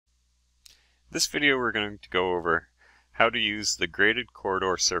This video we're going to go over how to use the graded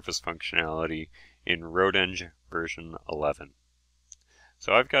corridor surface functionality in RoadEng version 11.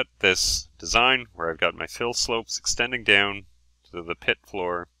 So I've got this design where I've got my fill slopes extending down to the pit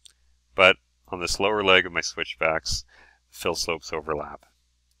floor, but on this lower leg of my switchbacks, the fill slopes overlap.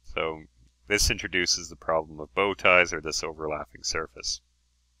 So this introduces the problem of bow ties or this overlapping surface.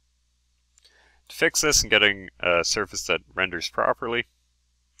 To fix this and getting a surface that renders properly,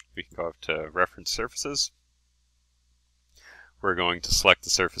 we can go up to Reference Surfaces. We're going to select the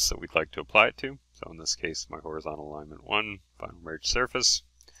surface that we'd like to apply it to. So in this case, my horizontal alignment 1, final merge surface.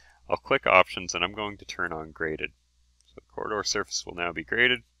 I'll click Options and I'm going to turn on Graded. So the corridor surface will now be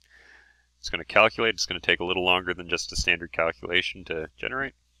graded. It's going to calculate. It's going to take a little longer than just a standard calculation to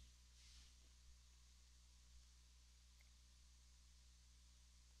generate.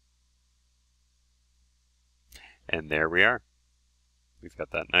 And there we are. We've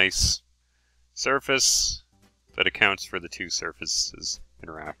got that nice surface that accounts for the two surfaces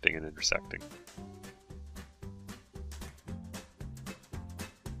interacting and intersecting.